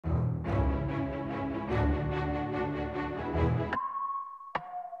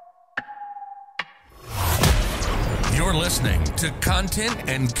You're listening to Content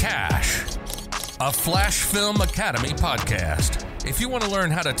and Cash, a Flashfilm Academy podcast. If you want to learn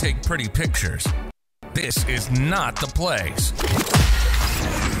how to take pretty pictures, this is not the place.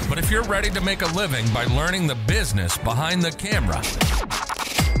 But if you're ready to make a living by learning the business behind the camera,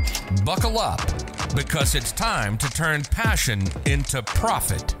 buckle up, because it's time to turn passion into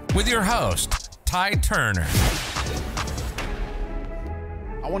profit with your host, Ty Turner.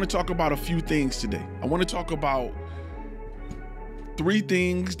 I want to talk about a few things today. I want to talk about 3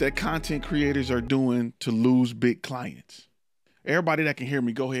 things that content creators are doing to lose big clients. Everybody that can hear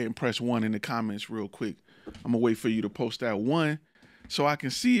me, go ahead and press 1 in the comments real quick. I'm going to wait for you to post that 1 so I can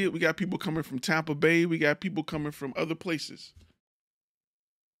see it. We got people coming from Tampa Bay. We got people coming from other places.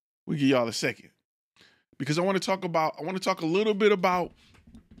 We'll give y'all a second. Because I want to talk a little bit about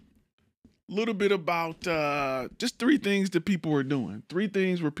just 3 things that people are doing. 3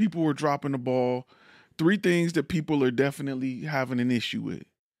 things where people are dropping the ball. 3 things that people are definitely having an issue with.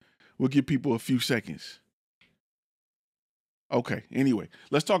 We'll give people a few seconds. Okay, anyway,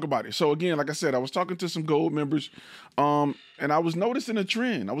 let's talk about it. So again, like I said, I was talking to some gold members, and I was noticing a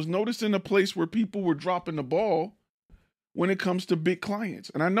trend. I was noticing a place where people were dropping the ball when it comes to big clients.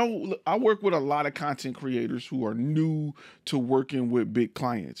 And I know I work with a lot of content creators who are new to working with big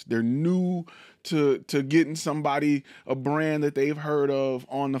clients. They're new to getting somebody, a brand that they've heard of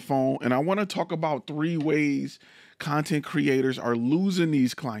on the phone. And I want to talk about 3 ways content creators are losing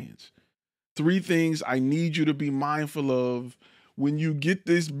these clients. 3 things I need you to be mindful of when you get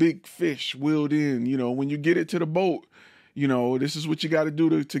this big fish wheeled in, when you get it to the boat. This is what you got to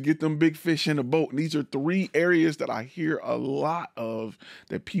do to get them big fish in the boat. And these are 3 areas that I hear a lot of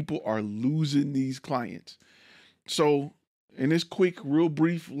that people are losing these clients. So in this quick, real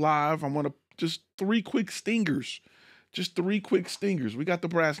brief live, I want to just 3 quick stingers. Just 3 quick stingers. We got the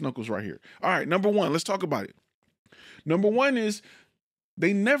brass knuckles right here. All right, number 1, let's talk about it. Number 1 is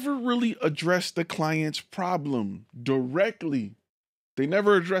they never really address the client's problem directly. They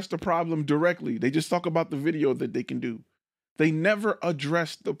never address the problem directly. They just talk about the video that they can do. They never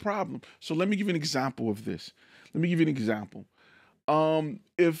address the problem. So let me give you an example of this. Let me give you an example.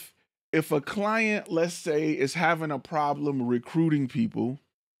 If a client, let's say, is having a problem recruiting people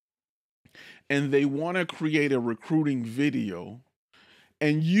and they want to create a recruiting video,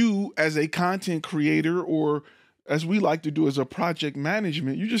 and you as a content creator, or as we like to do as a project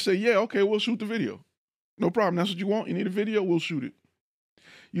management, you just say, yeah, okay, we'll shoot the video. No problem. That's what you want. You need a video? We'll shoot it.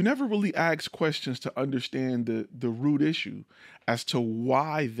 You never really ask questions to understand the root issue as to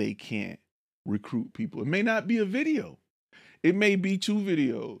why they can't recruit people. It may not be a video. It may be 2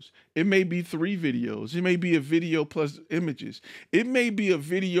 videos. It may be 3 videos. It may be a video plus images. It may be a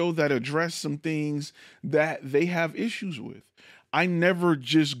video that addresses some things that they have issues with. I never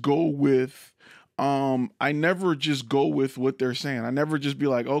just go with what they're saying. I never just be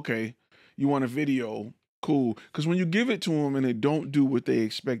like, okay, you want a video? Cool. Because when you give it to them and they don't do what they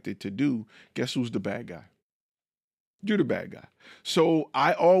expect it to do, guess who's the bad guy? You're the bad guy. So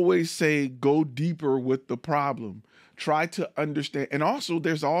I always say go deeper with the problem. Try to understand. And also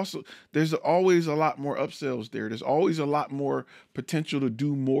there's always a lot more upsells there. There's always a lot more potential to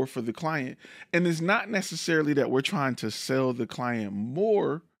do more for the client. And it's not necessarily that we're trying to sell the client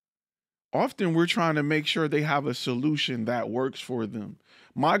more. Often we're trying to make sure they have a solution that works for them.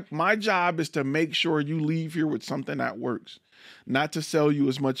 My job is to make sure you leave here with something that works, not to sell you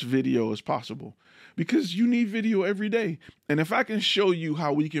as much video as possible, because you need video every day. And if I can show you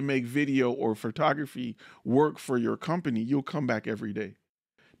how we can make video or photography work for your company, you'll come back every day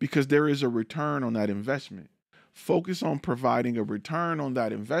because there is a return on that investment. Focus on providing a return on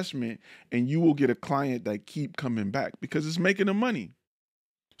that investment and you will get a client that keep coming back because it's making them money.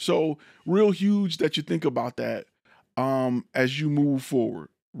 So real huge that you think about that as you move forward.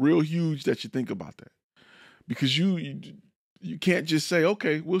 Real huge that you think about that. Because you can't just say,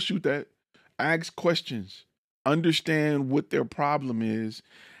 okay, we'll shoot that. Ask questions. Understand what their problem is.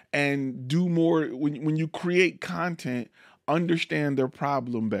 And do more. When you create content, understand their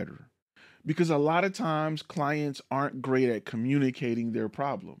problem better. Because a lot of times clients aren't great at communicating their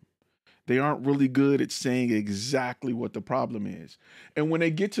problem. They aren't really good at saying exactly what the problem is. And when they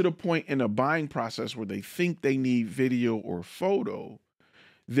get to the point in a buying process where they think they need video or photo,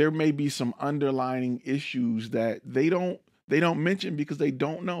 there may be some underlying issues that they don't mention because they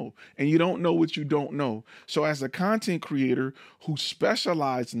don't know. And you don't know what you don't know. So as a content creator who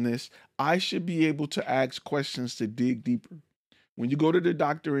specializes in this, I should be able to ask questions to dig deeper. When you go to the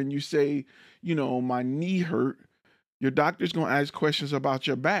doctor and you say, my knee hurt, your doctor's going to ask questions about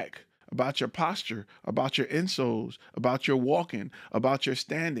your back, about your posture, about your insoles, about your walking, about your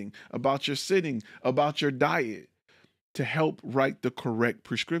standing, about your sitting, about your diet. to help write the correct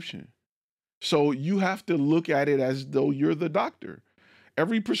prescription. So you have to look at it as though you're the doctor.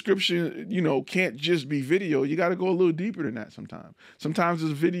 Every prescription, can't just be video. You got to go a little deeper than that sometimes. Sometimes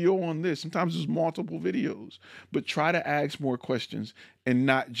there's video on this. Sometimes there's multiple videos. But try to ask more questions and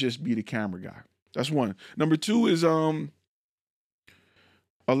not just be the camera guy. That's one. Number two is a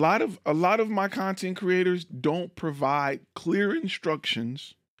lot of my content creators don't provide clear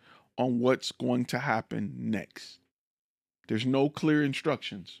instructions on what's going to happen next. There's no clear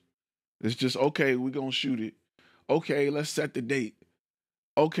instructions. It's just, okay, we're going to shoot it. Okay, let's set the date.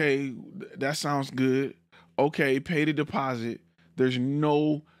 Okay, that sounds good. Okay, pay the deposit. There's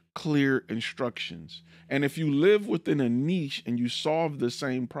no clear instructions. And if you live within a niche and you solve the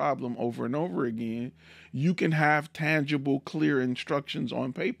same problem over and over again, you can have tangible, clear instructions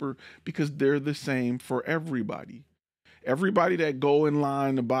on paper because they're the same for everybody. Everybody that go in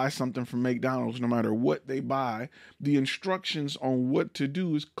line to buy something from McDonald's, no matter what they buy, the instructions on what to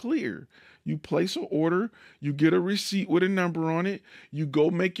do is clear. You place an order, you get a receipt with a number on it, you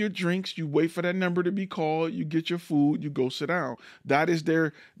go make your drinks, you wait for that number to be called, you get your food, you go sit down. That is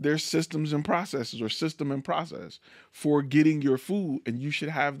their systems and processes, or system and process for getting your food, and you should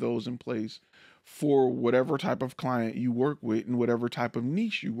have those in place for whatever type of client you work with and whatever type of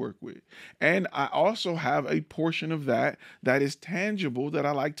niche you work with. And I also have a portion of that is tangible that I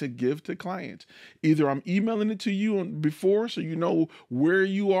like to give to clients. Either I'm emailing it to you before so you know where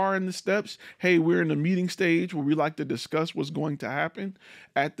you are in the steps. Hey, we're in the meeting stage where we like to discuss what's going to happen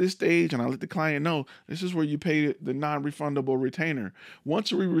at this stage, and I let the client know this is where you pay the non-refundable retainer.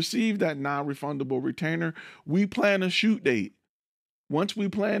 Once we receive that non-refundable retainer, we plan a shoot date. Once we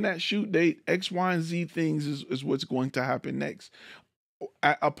plan that shoot date, X, Y, and Z things is what's going to happen next.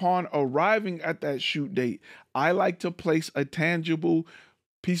 Upon arriving at that shoot date, I like to place a tangible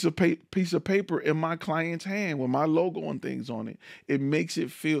piece of paper in my client's hand with my logo and things on it. It makes it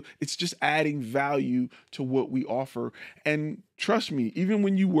feel, it's just adding value to what we offer. And trust me, even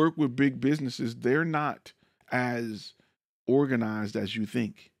when you work with big businesses, they're not as organized as you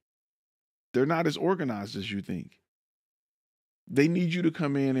think. They're not as organized as you think. They need you to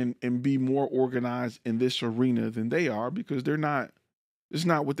come in and be more organized in this arena than they are, because it's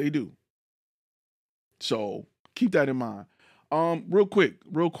not what they do. So keep that in mind. Real quick,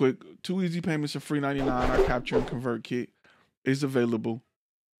 2 easy payments of free 99. Our capture and convert kit is available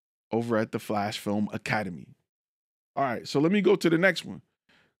over at the Flashfilm Academy. All right, so let me go to the next one,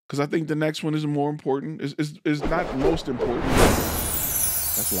 because I think the next one is more important. Is not most important.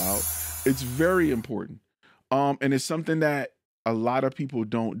 That's loud. It's very important. And it's something that a lot of people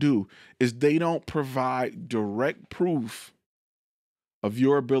don't do, is they don't provide direct proof of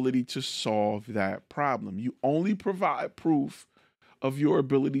your ability to solve that problem. You only provide proof of your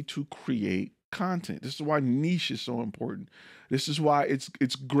ability to create content. This is why niche is so important. This is why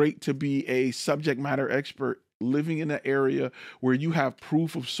it's great to be a subject matter expert living in an area where you have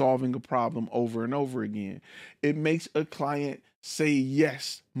proof of solving a problem over and over again. It makes a client say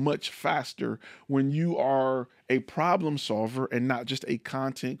yes much faster when you are a problem solver and not just a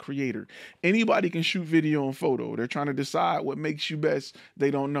content creator. Anybody can shoot video and photo. They're trying to decide what makes you best. They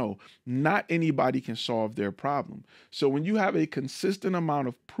don't know. Not anybody can solve their problem. So when you have a consistent amount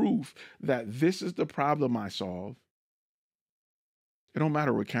of proof that this is the problem I solve, it don't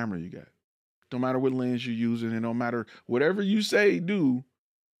matter what camera you got. Don't matter what lens you're using. It don't matter whatever you say do,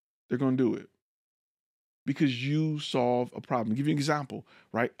 they're going to do it. Because you solve a problem. I'll give you an example,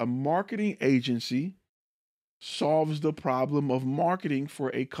 right? A marketing agency solves the problem of marketing for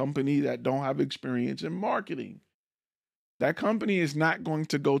a company that don't have experience in marketing. That company is not going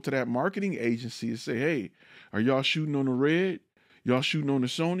to go to that marketing agency and say, hey, are y'all shooting on the Red? Y'all shooting on the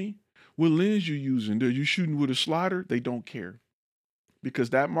Sony? What lens you using? Are you shooting with a slider? They don't care.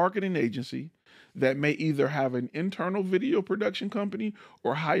 Because that marketing agency that may either have an internal video production company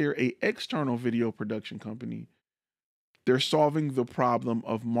or hire an external video production company, they're solving the problem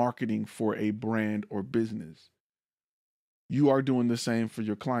of marketing for a brand or business. You are doing the same for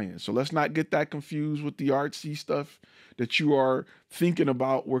your clients. So let's not get that confused with the artsy stuff that you are thinking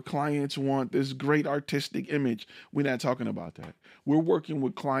about, where clients want this great artistic image. We're not talking about that. We're working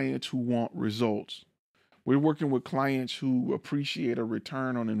with clients who want results. We're working with clients who appreciate a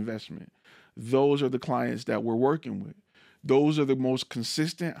return on investment. Those are the clients that we're working with. Those are the most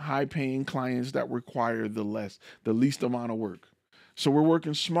consistent, high-paying clients that require the least amount of work. So we're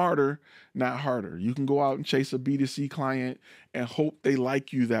working smarter, not harder. You can go out and chase a B2C client and hope they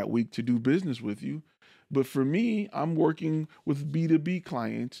like you that week to do business with you. But for me, I'm working with B2B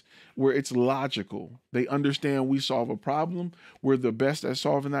clients where it's logical. They understand we solve a problem. We're the best at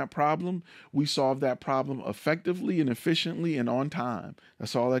solving that problem. We solve that problem effectively and efficiently and on time.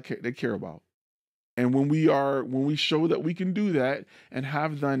 That's all they care about. And when we show that we can do that and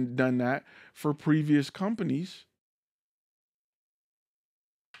have done that for previous companies,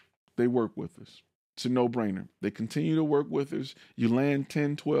 they work with us. It's a no-brainer. They continue to work with us. You land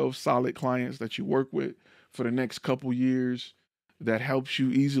 10, 12 solid clients that you work with for the next couple years. That helps you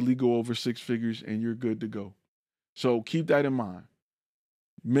easily go over 6 figures and you're good to go. So keep that in mind.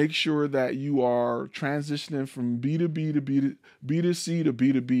 Make sure that you are transitioning from B2B to B2C to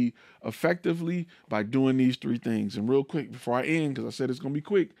B2B effectively by doing these 3 things. And real quick, before I end, because I said it's going to be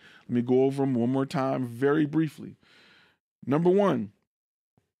quick, let me go over them one more time very briefly. Number 1,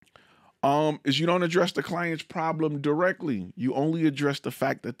 is you don't address the client's problem directly. You only address the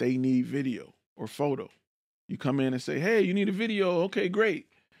fact that they need video or photo. You come in and say, hey, you need a video. Okay, great.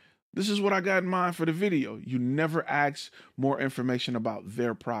 This is what I got in mind for the video. You never ask more information about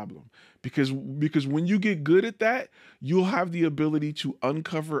their problem because when you get good at that, you'll have the ability to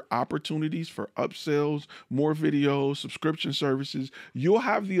uncover opportunities for upsells, more videos, subscription services. You'll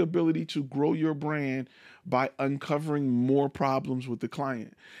have the ability to grow your brand by uncovering more problems with the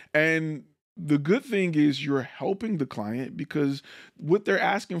client. And the good thing is you're helping the client because what they're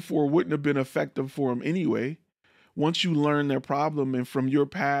asking for wouldn't have been effective for them anyway. Once you learn their problem and from your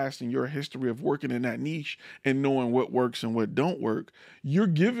past and your history of working in that niche and knowing what works and what don't work, you're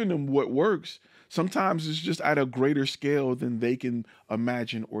giving them what works. Sometimes it's just at a greater scale than they can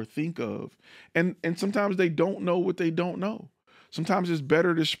imagine or think of. And sometimes they don't know what they don't know. Sometimes it's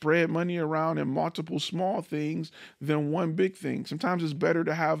better to spread money around in multiple small things than one big thing. Sometimes it's better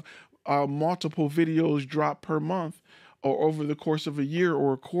to have multiple videos drop per month or over the course of a year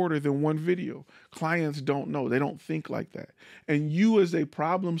or a quarter than one video. Clients don't know. They don't think like that. And you as a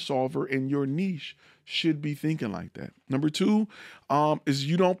problem solver in your niche should be thinking like that. Number 2 is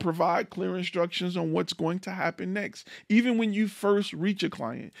you don't provide clear instructions on what's going to happen next. Even when you first reach a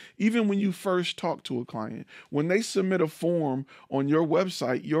client, even when you first talk to a client, when they submit a form on your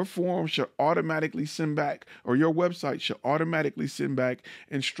website, your form should automatically send back, or your website should automatically send back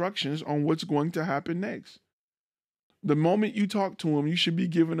instructions on what's going to happen next. The moment you talk to them, you should be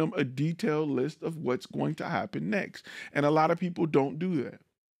giving them a detailed list of what's going to happen next. And a lot of people don't do that.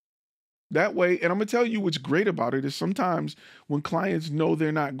 That way, and I'm going to tell you what's great about it is sometimes when clients know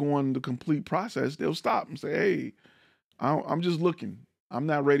they're not going the complete process, they'll stop and say, hey, I'm just looking. I'm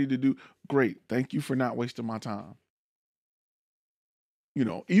not ready to do. Great. Thank you for not wasting my time. You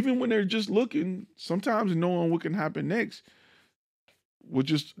know, even when they're just looking, sometimes knowing what can happen next,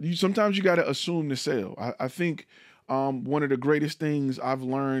 sometimes you got to assume the sale. I think one of the greatest things I've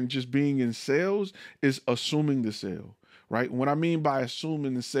learned just being in sales is assuming the sale, right? What I mean by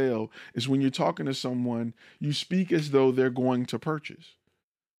assuming the sale is when you're talking to someone, you speak as though they're going to purchase.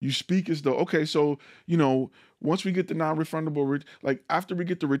 You speak as though, okay, so, once we get the non-refundable, like after we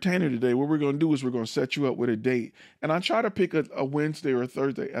get the retainer today, what we're going to do is we're going to set you up with a date. And I try to pick a Wednesday or a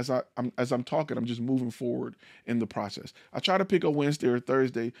Thursday. As I'm talking, I'm just moving forward in the process. I try to pick a Wednesday or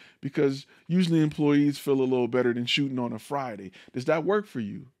Thursday because usually employees feel a little better than shooting on a Friday. Does that work for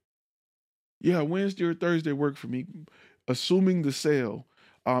you? Yeah, Wednesday or Thursday work for me. Assuming the sale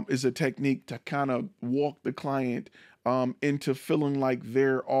is a technique to kind of walk the client into feeling like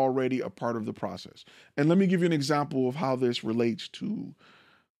they're already a part of the process. And let me give you an example of how this relates to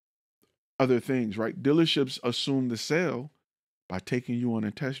other things, right? Dealerships assume the sale by taking you on a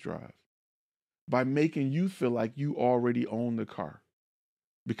test drive, by making you feel like you already own the car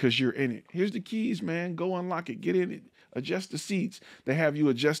because you're in it. Here's the keys, man. Go unlock it, get in it, adjust the seats. They have you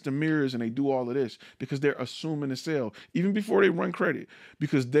adjust the mirrors and they do all of this because they're assuming the sale even before they run credit,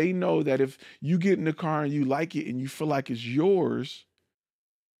 because they know that if you get in the car and you like it and you feel like it's yours,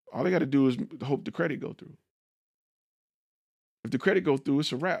 all they got to do is hope the credit go through. If the credit go through,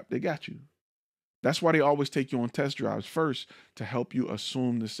 it's a wrap. They got you. That's why they always take you on test drives first to help you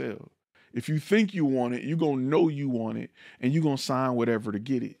assume the sale. If you think you want it, you're going to know you want it, and you're going to sign whatever to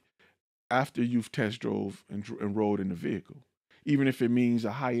get it after you've test drove and rode in the vehicle. Even if it means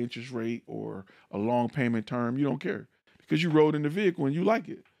a high interest rate or a long payment term, you don't care because you rode in the vehicle and you like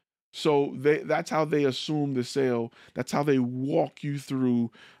it. So that's how they assume the sale. That's how they walk you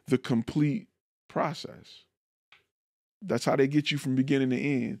through the complete process. That's how they get you from beginning to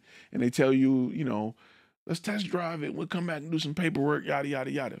end. And they tell you, let's test drive it. We'll come back and do some paperwork, yada, yada,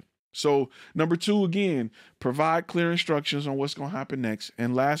 yada. So number 2, again, provide clear instructions on what's going to happen next.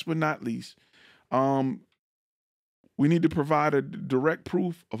 And last but not least, when We need to provide a direct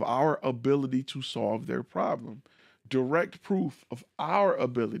proof of our ability to solve their problem. Direct proof of our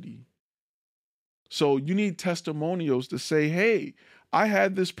ability. So you need testimonials to say, hey, I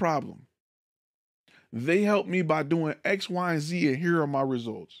had this problem. They helped me by doing X, Y, and Z, and here are my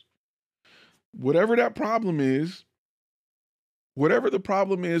results. Whatever that problem is, whatever the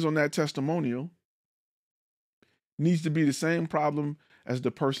problem is on that testimonial, needs to be the same problem as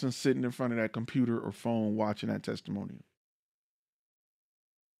the person sitting in front of that computer or phone watching that testimonial.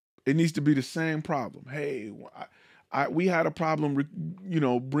 It needs to be the same problem. Hey, we had a problem,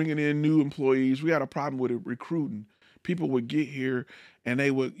 bringing in new employees. We had a problem with it recruiting. People would get here and they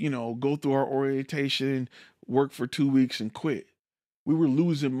would, go through our orientation, work for 2 weeks and quit. We were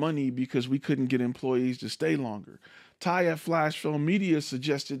losing money because we couldn't get employees to stay longer. Ty at Flashfilm Media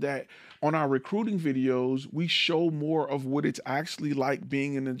suggested that on our recruiting videos, we show more of what it's actually like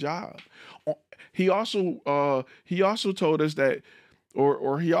being in the job. He also told us that,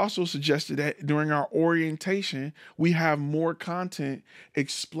 or he also suggested that during our orientation, we have more content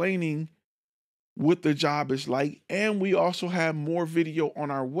explaining what the job is like. And we also have more video on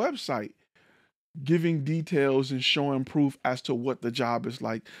our website giving details and showing proof as to what the job is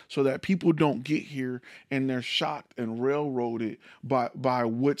like, so that people don't get here and they're shocked and railroaded by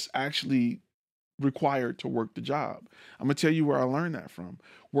what's actually required to work the job. I'm gonna tell you where I learned that from.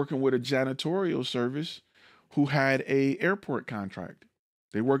 Working with a janitorial service who had a airport contract.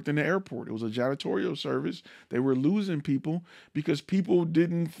 They worked in the airport. It was a janitorial service. They were losing people because people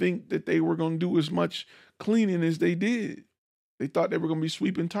didn't think that they were going to do as much cleaning as they did. They thought they were going to be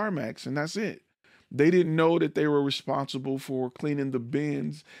sweeping tarmacs and that's it. They didn't know that they were responsible for cleaning the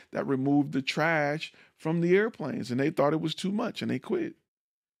bins that removed the trash from the airplanes, and they thought it was too much and they quit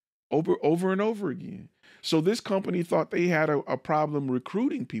over and over again. So this company thought they had a problem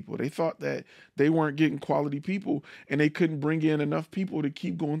recruiting people. They thought that they weren't getting quality people and they couldn't bring in enough people to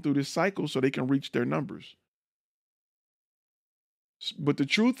keep going through this cycle so they can reach their numbers. But the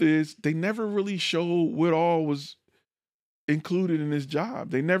truth is, they never really showed what all was included in this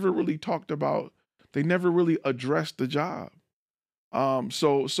job. They never really they never really addressed the job.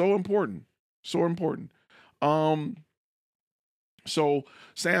 So important. So important. So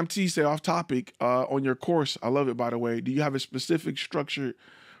Sam T said, off topic, on your course, I love it, by the way, do you have a specific structure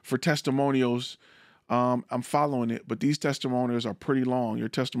for testimonials? I'm following it, but these testimonials are pretty long. Your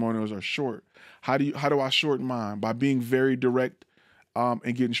testimonials are short. How do I shorten mine? By being very direct, and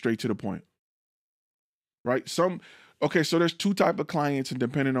getting straight to the point, right? Okay, so there's two types of clients, and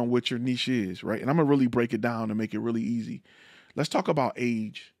depending on what your niche is, right? And I'm gonna really break it down to make it really easy. Let's talk about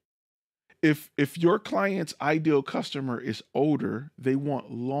age. If your client's ideal customer is older, they want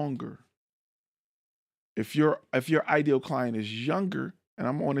longer. If your ideal client is younger, and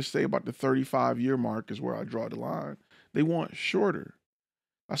I'm going to say about the 35-year mark is where I draw the line, they want shorter.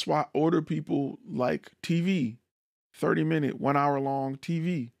 That's why older people like TV, 30-minute, 1 hour long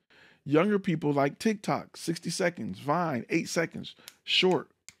TV. Younger people like TikTok, 60 seconds, Vine, 8 seconds,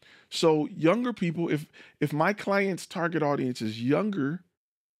 short. So younger people, if my client's target audience is younger,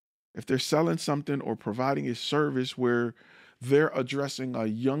 if they're selling something or providing a service where they're addressing a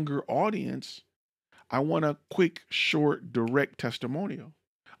younger audience, I want a quick, short, direct testimonial.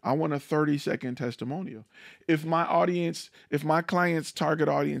 I want a 30-second testimonial. If my client's target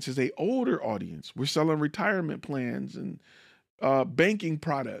audience is an older audience, we're selling retirement plans and banking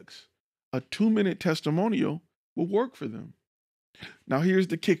products, a 2-minute testimonial will work for them. Now, here's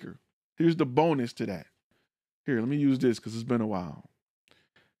the kicker. Here's the bonus to that. Here, let me use this because it's been a while.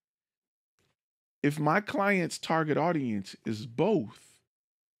 If my client's target audience is both,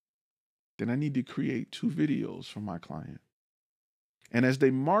 then I need to create 2 videos for my client. And as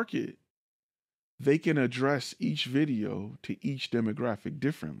they market, they can address each video to each demographic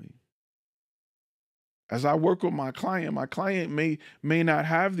differently. As I work with my client may not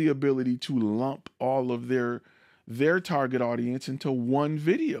have the ability to lump all of their target audience into one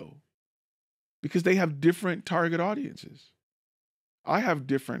video because they have different target audiences. I have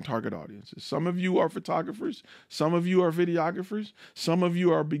different target audiences. Some of you are photographers. Some of you are videographers. Some of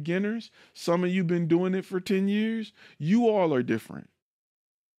you are beginners. Some of you have been doing it for 10 years. You all are different.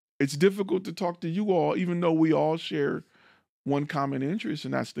 It's difficult to talk to you all, even though we all share one common interest,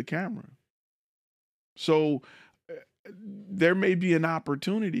 and that's the camera. So there may be an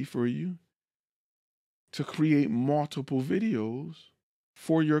opportunity for you to create multiple videos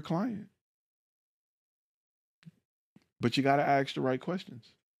for your client. But you got to ask the right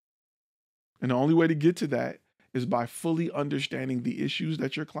questions. And the only way to get to that is by fully understanding the issues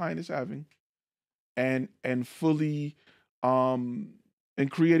that your client is having and fully and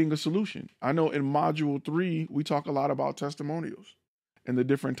creating a solution. I know in module 3, we talk a lot about testimonials and the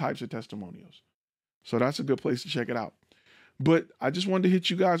different types of testimonials. So that's a good place to check it out. But I just wanted to hit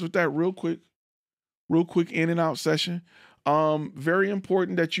you guys with that real quick in and out session. Very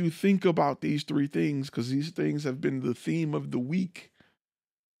important that you think about these 3 things, because these things have been the theme of the week.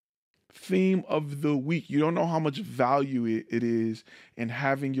 You don't know how much value it is in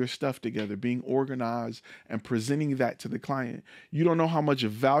having your stuff together, being organized and presenting that to the client. You don't know how much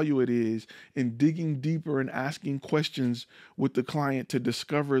value it is in digging deeper and asking questions with the client to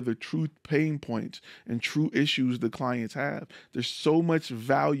discover the true pain points and true issues the clients have. There's so much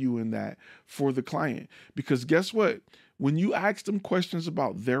value in that for the client, because guess what? When you ask them questions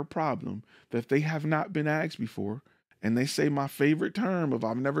about their problem that they have not been asked before, and they say my favorite term of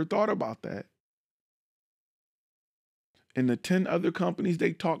I've never thought about that, and the 10 other companies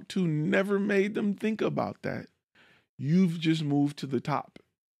they talked to never made them think about that, you've just moved to the top.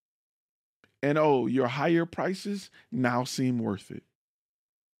 And your higher prices now seem worth it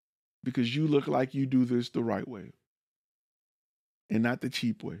because you look like you do this the right way and not the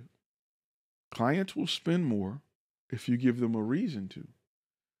cheap way. Clients will spend more if you give them a reason to.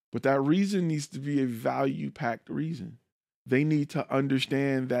 But that reason needs to be a value-packed reason. They need to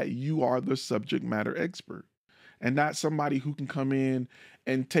understand that you are the subject matter expert and not somebody who can come in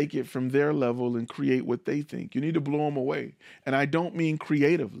and take it from their level and create what they think. You need to blow them away. And I don't mean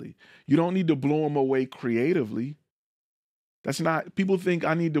creatively. You don't need to blow them away creatively. That's not, people think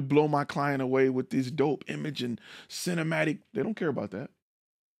I need to blow my client away with this dope image and cinematic. They don't care about that.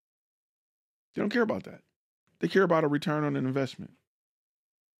 They don't care about that. They care about a return on an investment.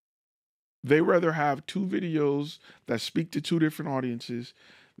 They rather have 2 videos that speak to 2 different audiences,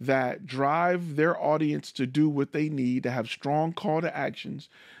 that drive their audience to do what they need, to have strong call to actions,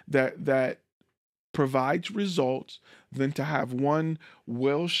 that provides results, than to have one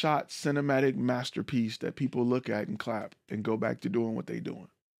well-shot cinematic masterpiece that people look at and clap and go back to doing what they're doing.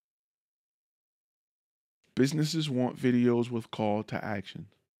 Businesses want videos with call to action.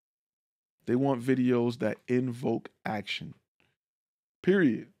 They want videos that invoke action.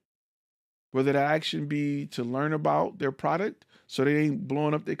 Period. Whether that action be to learn about their product so they ain't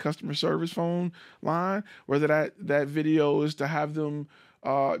blowing up their customer service phone line, whether that video is to have them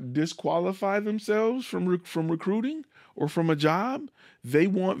disqualify themselves from recruiting or from a job, they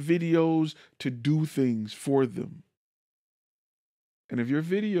want videos to do things for them. And if your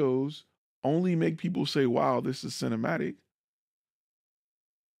videos only make people say, wow, this is cinematic,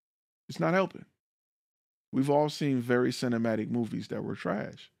 it's not helping. We've all seen very cinematic movies that were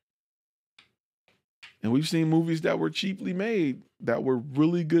trash. And we've seen movies that were cheaply made that were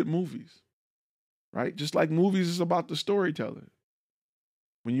really good movies, right? Just like movies is about the storytelling.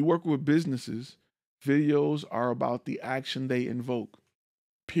 When you work with businesses, videos are about the action they invoke,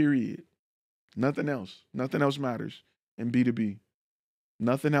 period. Nothing else. Nothing else matters in B2B.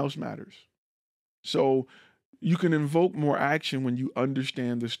 Nothing else matters. So you can invoke more action when you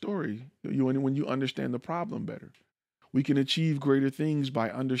understand the story, when you understand the problem better. We can achieve greater things by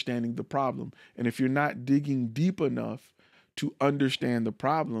understanding the problem. And if you're not digging deep enough to understand the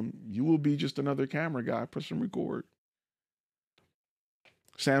problem, you will be just another camera guy. Press and record.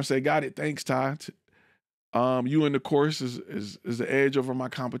 Sam said, got it. Thanks, Ty. You in the course is the edge over my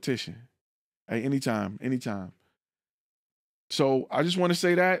competition. Hey, anytime. So I just want to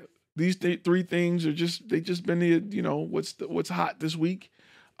say that these 3 things are they just been the, what's hot this week.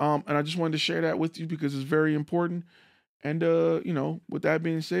 And I just wanted to share that with you because it's very important. And, with that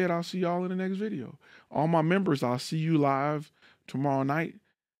being said, I'll see y'all in the next video. All my members, I'll see you live tomorrow night.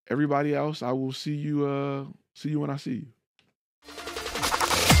 Everybody else, I will see you when I see you.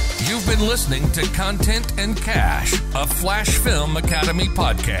 You've been listening to Content and Cash, a Flashfilm Academy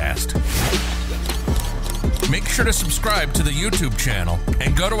podcast. Make sure to subscribe to the YouTube channel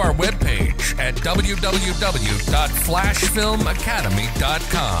and go to our webpage at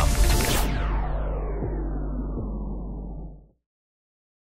www.flashfilmacademy.com.